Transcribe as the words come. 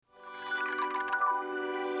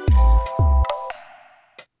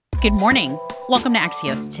Good morning. Welcome to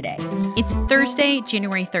Axios Today. It's Thursday,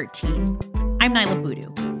 January 13th. I'm Nyla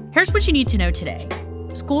Boodoo. Here's what you need to know today.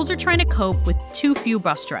 Schools are trying to cope with too few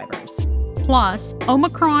bus drivers, plus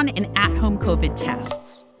Omicron and at-home COVID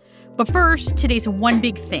tests. But first, today's one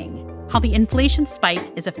big thing, how the inflation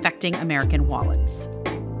spike is affecting American wallets.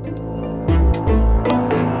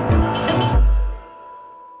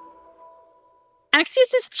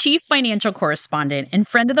 Axios' chief financial correspondent and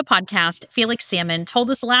friend of the podcast, Felix Salmon,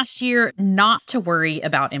 told us last year not to worry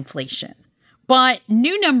about inflation. But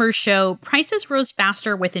new numbers show prices rose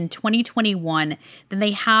faster within 2021 than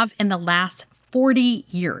they have in the last 40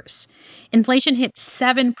 years. Inflation hit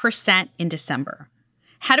 7% in December.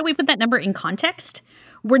 How do we put that number in context?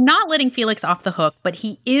 We're not letting Felix off the hook, but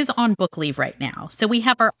he is on book leave right now. So we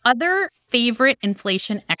have our other favorite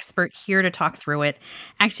inflation expert here to talk through it,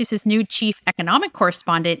 Axios' new chief economic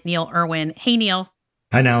correspondent, Neil Irwin. Hey, Neil.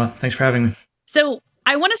 Hi, Nala. Thanks for having me. So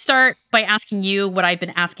I want to start by asking you what I've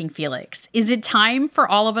been asking Felix. Is it time for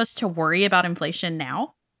all of us to worry about inflation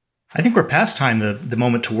now? I think we're past time, the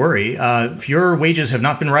moment to worry. If your wages have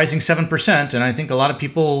not been rising 7%, and I think a lot of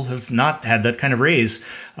people have not had that kind of raise,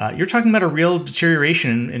 you're talking about a real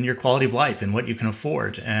deterioration in your quality of life and what you can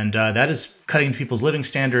afford. And that is cutting people's living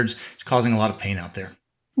standards. It's causing a lot of pain out there.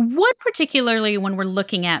 What particularly, when we're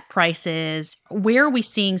looking at prices, where are we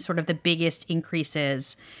seeing sort of the biggest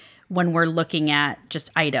increases when we're looking at just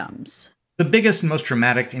items? The biggest and most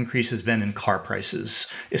dramatic increase has been in car prices,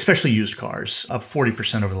 especially used cars, up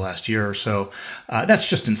 40% over the last year or so. That's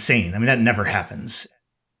just insane. I mean, that never happens.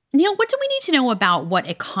 Neil, what do we need to know about what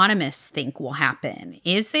economists think will happen?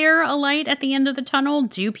 Is there a light at the end of the tunnel?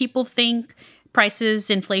 Do people think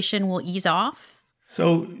inflation will ease off?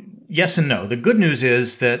 So yes and no. The good news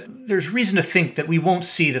is that there's reason to think that we won't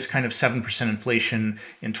see this kind of 7% inflation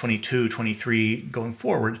in 22, 23 going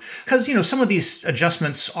forward. Because, some of these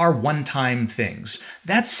adjustments are one-time things.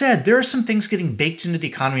 That said, there are some things getting baked into the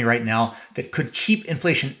economy right now that could keep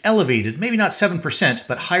inflation elevated, maybe not 7%,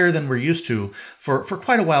 but higher than we're used to for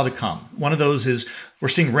quite a while to come. One of those is we're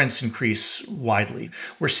seeing rents increase widely.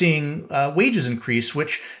 We're seeing wages increase,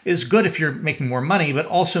 which is good if you're making more money, but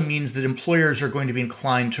also means that employers are going to be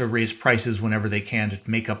inclined to raise prices whenever they can to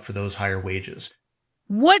make up for those higher wages.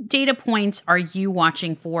 What data points are you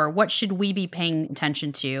watching for? What should we be paying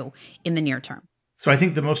attention to in the near term? So I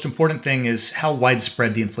think the most important thing is how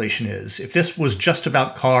widespread the inflation is. If this was just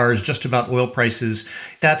about cars, just about oil prices,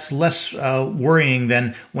 that's less worrying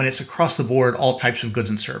than when it's across the board, all types of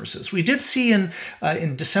goods and services. We did see in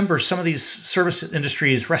December, some of these service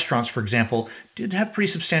industries, restaurants, for example, did have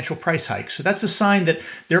pretty substantial price hikes. So that's a sign that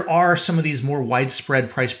there are some of these more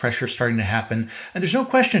widespread price pressures starting to happen. And there's no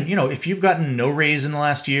question, if you've gotten no raise in the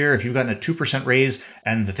last year, if you've gotten a 2% raise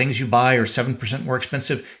and the things you buy are 7% more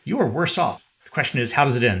expensive, you are worse off. The question is, how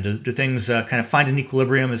does it end? Do things kind of find an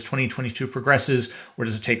equilibrium as 2022 progresses, or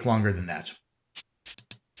does it take longer than that?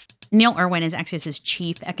 Neil Irwin is Axios'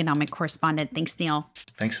 chief economic correspondent. Thanks, Neil.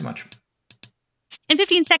 Thanks so much. In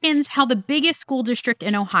 15 seconds, how the biggest school district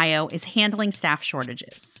in Ohio is handling staff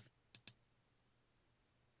shortages.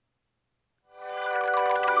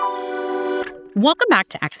 Welcome back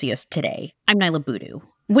to Axios Today. I'm Nyla Boodoo.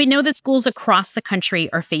 We know that schools across the country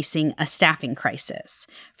are facing a staffing crisis.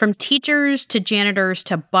 From teachers to janitors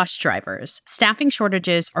to bus drivers, staffing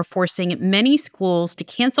shortages are forcing many schools to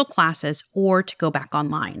cancel classes or to go back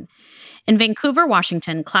online. In Vancouver,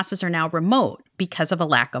 Washington, classes are now remote because of a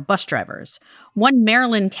lack of bus drivers. One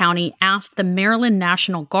Maryland county asked the Maryland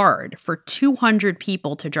National Guard for 200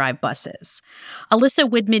 people to drive buses. Alyssa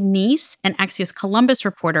Widman-Neese, an Axios Columbus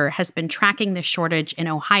reporter, has been tracking this shortage in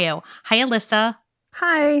Ohio. Hi, Alyssa.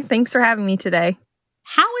 Hi, thanks for having me today.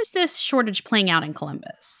 How is this shortage playing out in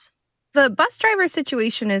Columbus? The bus driver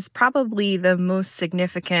situation is probably the most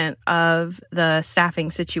significant of the staffing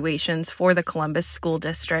situations for the Columbus School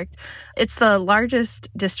District. It's the largest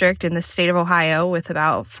district in the state of Ohio with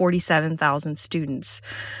about 47,000 students.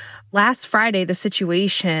 Last Friday, the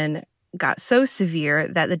situation got so severe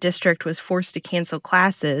that the district was forced to cancel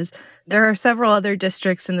classes. There are several other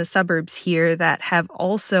districts in the suburbs here that have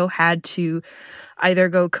also had to either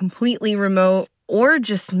go completely remote or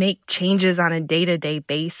just make changes on a day-to-day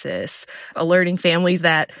basis, alerting families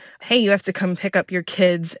that, hey, you have to come pick up your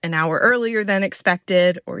kids an hour earlier than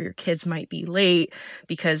expected, or your kids might be late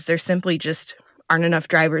because there simply just aren't enough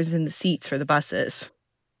drivers in the seats for the buses.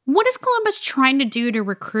 What is Columbus trying to do to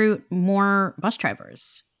recruit more bus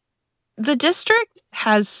drivers? The district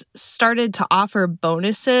has started to offer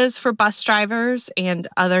bonuses for bus drivers and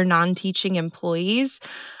other non-teaching employees.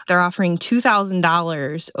 They're offering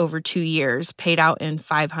 $2,000 over 2 years, paid out in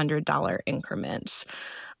 $500 increments.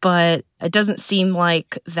 but it doesn't seem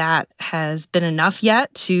like that has been enough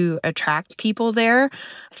yet to attract people there.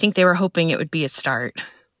 I think they were hoping it would be a start.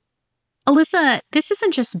 Alyssa, this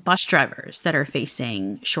isn't just bus drivers that are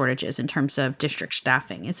facing shortages in terms of district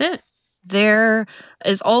staffing, is it? There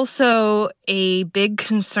is also a big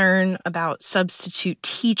concern about substitute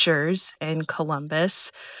teachers in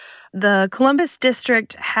Columbus. The Columbus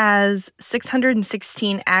district has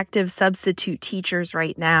 616 active substitute teachers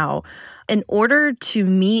right now. In order to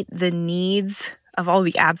meet the needs of all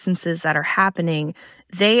the absences that are happening,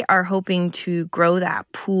 they are hoping to grow that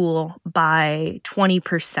pool by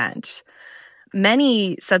 20%.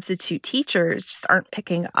 Many substitute teachers just aren't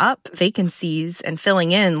picking up vacancies and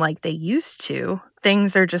filling in like they used to.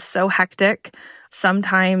 Things are just so hectic.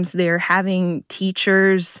 Sometimes they're having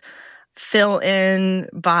teachers fill in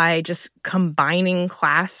by just combining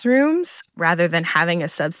classrooms rather than having a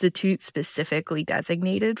substitute specifically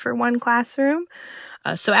designated for one classroom.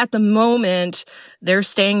 So at the moment, they're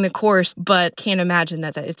staying the course, but can't imagine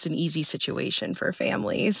that it's an easy situation for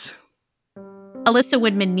families. Alyssa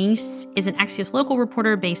Woodman-Neese is an Axios local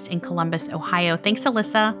reporter based in Columbus, Ohio. Thanks,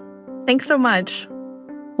 Alyssa. Thanks so much.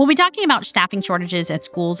 We'll be talking about staffing shortages at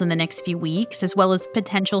schools in the next few weeks, as well as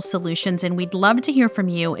potential solutions. And we'd love to hear from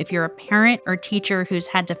you if you're a parent or teacher who's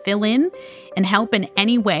had to fill in and help in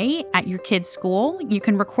any way at your kid's school. You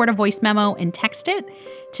can record a voice memo and text it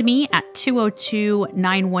to me at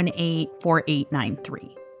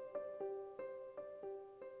 202-918-4893.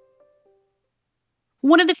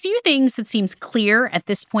 One of the few things that seems clear at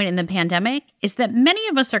this point in the pandemic is that many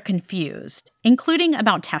of us are confused, including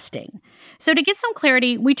about testing. So to get some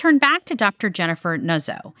clarity, we turn back to Dr. Jennifer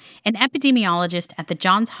Nuzzo, an epidemiologist at the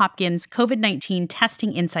Johns Hopkins COVID-19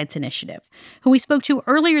 Testing Insights Initiative, who we spoke to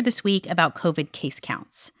earlier this week about COVID case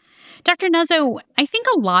counts. Dr. Nuzzo, I think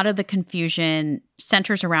a lot of the confusion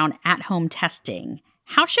centers around at-home testing.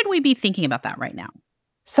 How should we be thinking about that right now?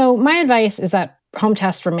 So my advice is that home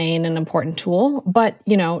tests remain an important tool, but,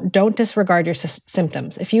 don't disregard your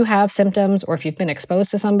symptoms. If you have symptoms or if you've been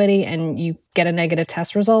exposed to somebody and you get a negative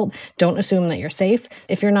test result, don't assume that you're safe.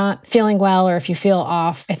 If you're not feeling well or if you feel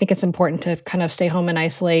off, I think it's important to kind of stay home and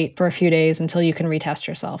isolate for a few days until you can retest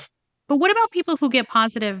yourself. But what about people who get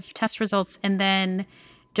positive test results and then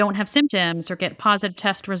don't have symptoms, or get positive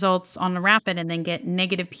test results on the rapid and then get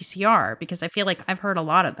negative PCR? Because I feel like I've heard a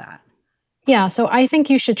lot of that. Yeah, so I think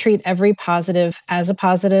you should treat every positive as a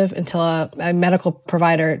positive until a medical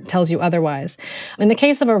provider tells you otherwise. In the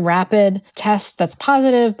case of a rapid test that's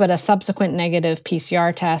positive, but a subsequent negative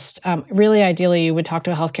PCR test, really ideally you would talk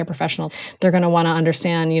to a healthcare professional. They're going to want to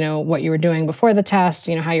understand, what you were doing before the test,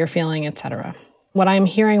 how you're feeling, et cetera. What I'm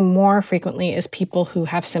hearing more frequently is people who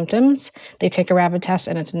have symptoms. They take a rapid test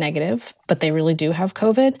and it's negative, but they really do have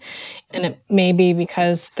COVID. And it may be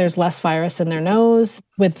because there's less virus in their nose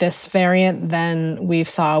with this variant than we've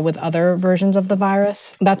saw with other versions of the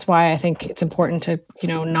virus. That's why I think it's important to,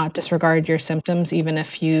 not disregard your symptoms, even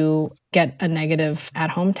if you get a negative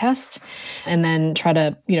at-home test, and then try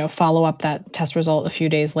to, follow up that test result a few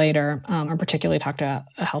days later, or particularly talk to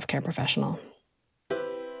a healthcare professional.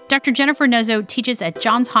 Dr. Jennifer Nuzzo teaches at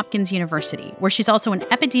Johns Hopkins University, where she's also an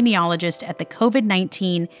epidemiologist at the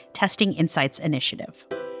COVID-19 Testing Insights Initiative.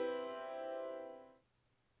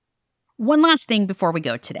 One last thing before we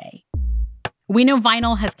go today. We know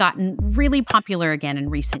vinyl has gotten really popular again in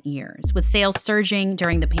recent years, with sales surging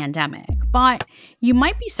during the pandemic. But you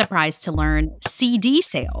might be surprised to learn CD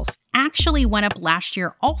sales actually went up last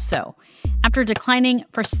year also, after declining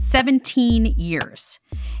for 17 years.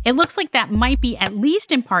 It looks like that might be at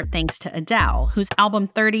least in part thanks to Adele, whose album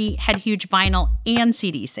 30 had huge vinyl and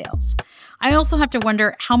CD sales. I also have to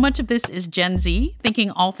wonder how much of this is Gen Z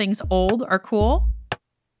thinking all things old are cool.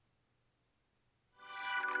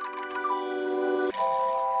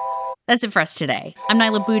 That's it for us today. I'm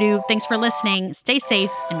Niala Boodoo. Thanks for listening. Stay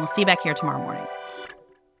safe, and we'll see you back here tomorrow morning.